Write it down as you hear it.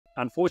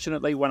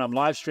unfortunately, when I'm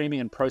live streaming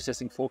and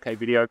processing 4K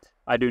video,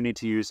 I do need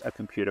to use a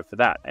computer for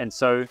that. And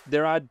so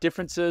there are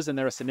differences and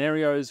there are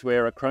scenarios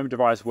where a Chrome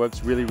device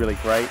works really, really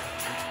great.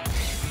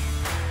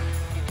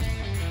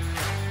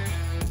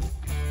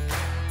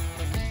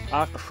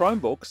 Are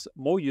Chromebooks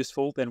more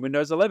useful than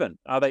Windows 11?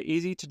 Are they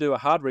easy to do a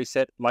hard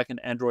reset like an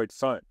Android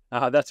phone?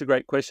 That's a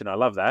great question. I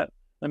love that.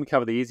 Let me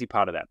cover the easy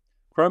part of that.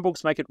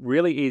 Chromebooks make it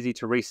really easy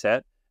to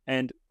reset,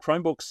 and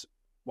Chromebooks,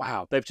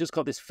 wow, they've just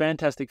got this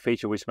fantastic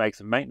feature which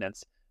makes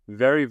maintenance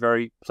very,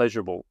 very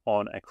pleasurable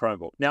on a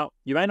Chromebook. Now,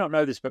 you may not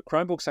know this, but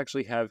Chromebooks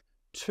actually have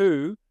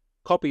 2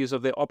 copies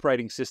of their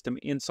operating system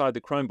inside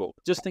the Chromebook.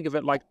 Just think of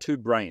it like 2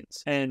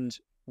 brains. And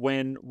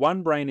when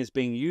one brain is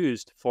being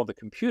used for the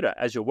computer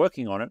as you're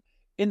working on it,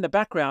 in the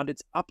background,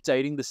 it's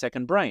updating the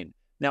second brain.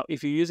 Now,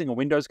 if you're using a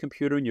Windows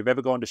computer and you've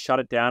ever gone to shut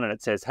it down and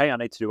it says, hey, I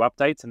need to do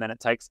updates, and then it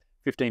takes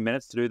 15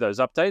 minutes to do those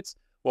updates,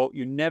 well,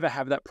 you never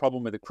have that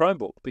problem with a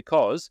Chromebook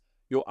because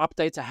your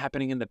updates are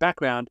happening in the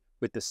background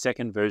with the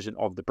second version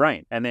of the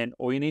brain. And then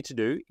all you need to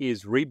do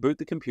is reboot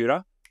the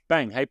computer,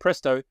 bang, hey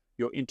presto,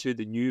 you're into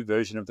the new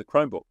version of the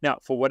Chromebook. Now,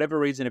 for whatever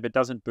reason, if it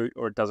doesn't boot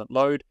or it doesn't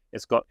load,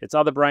 it's got its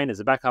other brain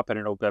as a backup and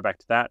it'll go back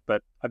to that.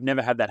 But I've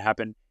never had that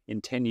happen in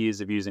 10 years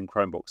of using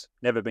Chromebooks.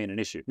 Never been an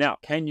issue. Now,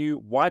 can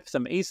you wipe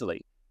them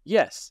easily?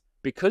 Yes,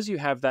 because you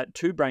have that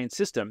 2-brain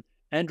system,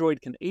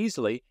 Android can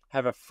easily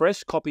have a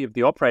fresh copy of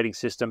the operating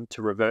system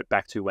to revert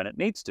back to when it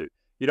needs to.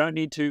 You don't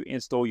need to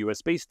install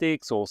USB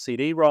sticks or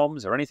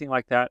CD-ROMs or anything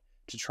like that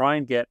to try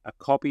and get a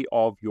copy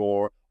of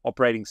your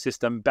operating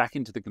system back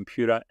into the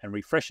computer and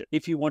refresh it.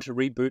 If you want to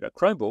reboot a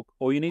Chromebook,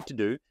 all you need to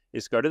do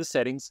is go to the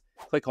settings,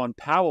 click on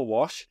Power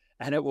Wash,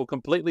 and it will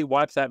completely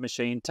wipe that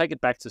machine, take it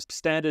back to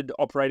standard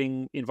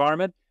operating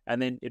environment, and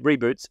then it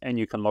reboots and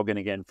you can log in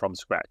again from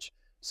scratch.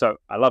 So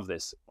I love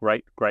this.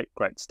 Great, great,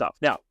 great stuff.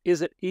 Now,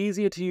 is it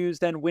easier to use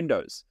than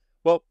Windows?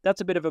 Well, that's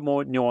a bit of a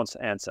more nuanced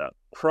answer.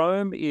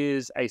 Chrome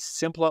is a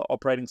simpler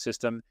operating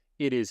system.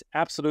 It is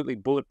absolutely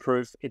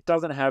bulletproof. It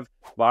doesn't have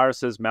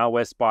viruses,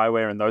 malware,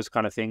 spyware, and those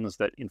kind of things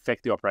that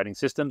infect the operating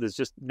system. There's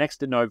just next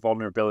to no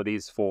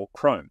vulnerabilities for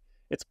Chrome.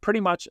 It's pretty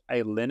much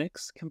a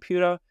Linux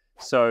computer.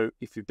 So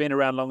if you've been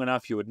around long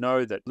enough, you would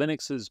know that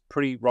Linux is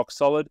pretty rock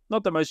solid.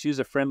 Not the most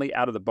user-friendly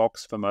out of the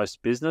box for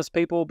most business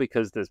people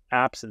because there's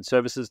apps and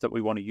services that we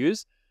want to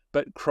use.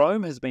 But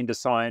Chrome has been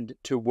designed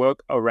to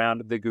work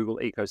around the Google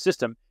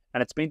ecosystem,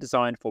 and it's been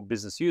designed for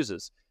business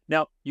users.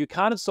 Now, you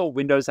can't install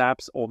Windows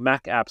apps or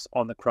Mac apps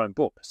on the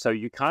Chromebook. So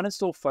you can't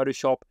install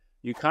Photoshop,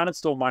 you can't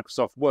install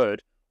Microsoft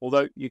Word,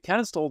 although you can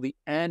install the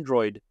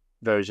Android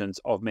versions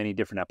of many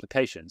different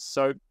applications.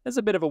 So there's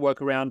a bit of a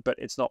workaround, but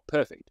it's not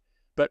perfect.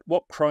 But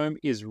what Chrome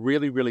is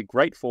really, really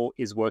great for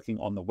is working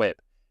on the web.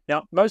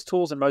 Now, most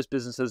tools and most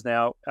businesses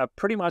now are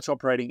pretty much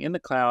operating in the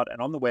cloud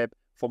and on the web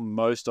for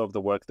most of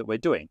the work that we're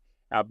doing.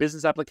 Our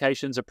business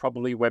applications are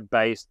probably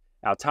web-based.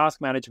 Our task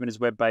management is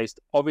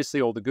web-based.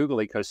 Obviously, all the Google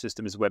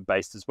ecosystem is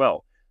web-based as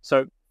well.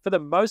 So for the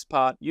most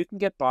part, you can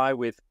get by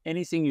with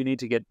anything you need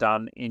to get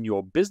done in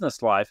your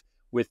business life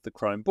with the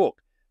Chromebook.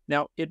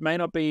 Now, it may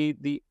not be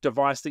the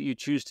device that you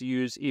choose to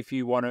use if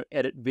you want to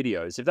edit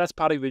videos. If that's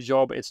part of your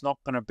job, it's not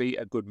going to be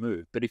a good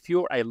move. But if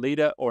you're a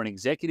leader or an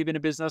executive in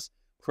a business,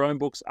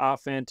 Chromebooks are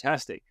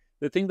fantastic.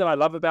 The thing that I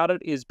love about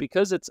it is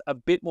because it's a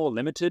bit more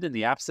limited in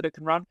the apps that it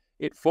can run,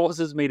 it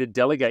forces me to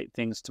delegate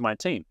things to my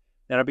team.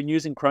 And I've been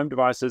using Chrome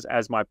devices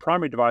as my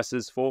primary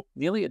devices for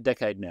nearly a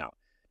decade now.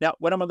 Now,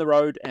 when I'm on the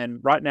road, and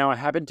right now I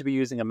happen to be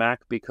using a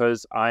Mac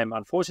because I'm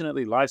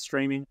unfortunately live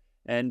streaming,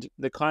 and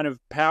the kind of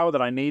power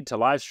that I need to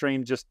live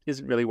stream just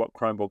isn't really what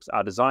Chromebooks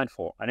are designed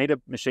for. I need a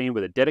machine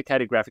with a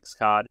dedicated graphics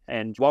card,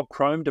 and while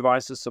Chrome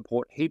devices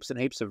support heaps and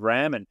heaps of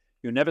RAM, and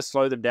you'll never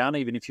slow them down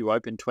even if you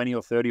open 20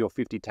 or 30 or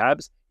 50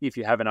 tabs if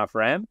you have enough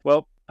RAM,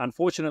 well,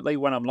 unfortunately,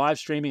 when I'm live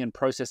streaming and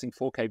processing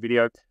 4K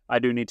video, I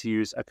do need to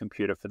use a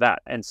computer for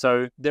that. And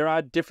so there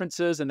are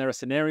differences and there are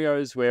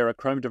scenarios where a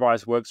Chrome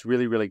device works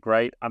really, really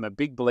great. I'm a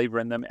big believer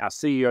in them. Our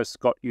CEO,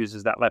 Scott,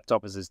 uses that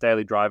laptop as his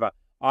daily driver.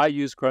 I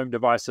use Chrome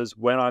devices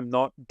when I'm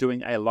not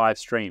doing a live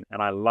stream,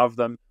 and I love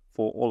them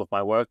for all of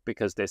my work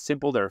because they're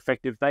simple, they're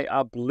effective, they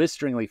are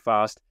blisteringly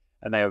fast,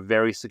 and they are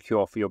very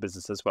secure for your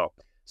business as well.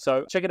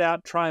 So check it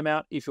out, try them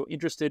out. If you're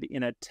interested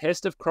in a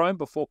test of Chrome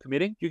before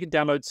committing, you can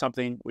download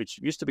something which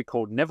used to be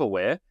called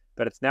Neverware,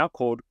 but it's now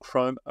called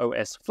Chrome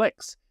OS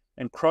Flex.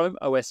 And Chrome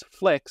OS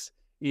Flex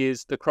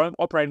is the Chrome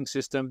operating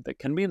system that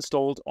can be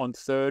installed on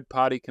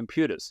third-party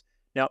computers.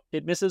 Now,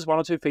 it misses 1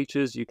 or 2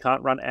 features. You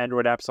can't run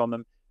Android apps on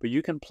them, but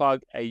you can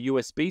plug a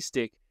USB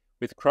stick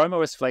with Chrome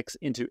OS Flex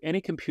into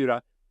any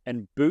computer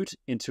and boot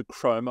into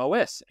Chrome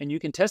OS. And you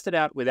can test it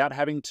out without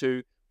having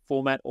to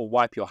format or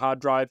wipe your hard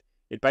drive.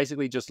 It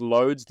basically just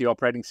loads the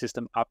operating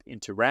system up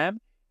into RAM,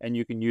 and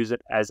you can use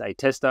it as a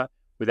tester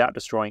without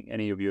destroying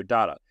any of your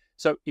data.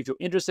 So if you're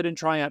interested in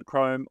trying out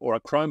Chrome or a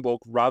Chromebook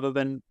rather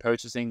than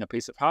purchasing a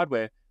piece of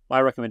hardware,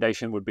 my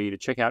recommendation would be to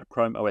check out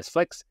Chrome OS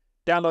Flex,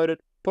 download it,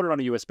 put it on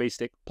a USB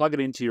stick, plug it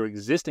into your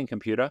existing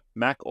computer,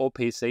 Mac or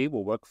PC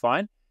will work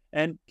fine,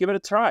 and give it a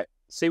try.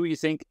 see what you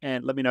think,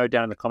 and let me know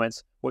down in the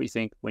comments what you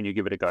think when you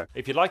give it a go.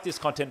 If you like this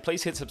content,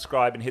 please hit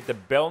subscribe and hit the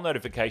bell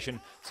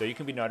notification so you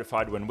can be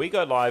notified when we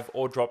go live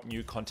or drop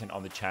new content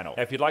on the channel.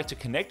 Now, if you'd like to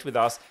connect with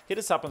us, hit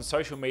us up on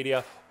social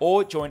media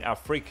or join our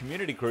free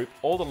community group.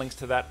 All the links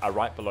to that are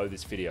right below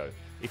this video.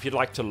 If you'd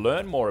like to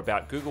learn more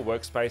about Google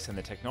Workspace and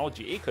the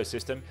technology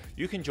ecosystem,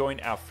 you can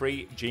join our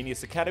free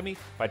Genius Academy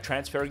by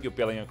transferring your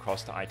billing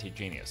across to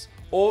itGenius.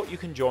 Or you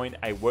can join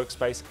a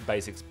Workspace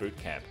Basics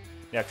Bootcamp.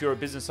 Now, if you're a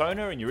business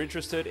owner and you're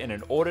interested in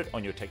an audit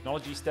on your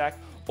technology stack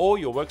or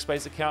your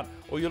Workspace account,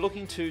 or you're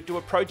looking to do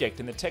a project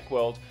in the tech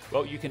world,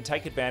 well, you can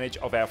take advantage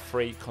of our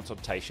free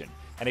consultation.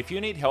 And if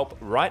you need help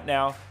right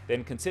now,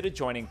 then consider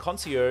joining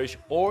Concierge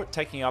or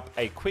taking up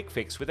a quick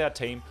fix with our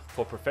team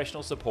for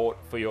professional support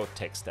for your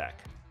tech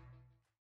stack.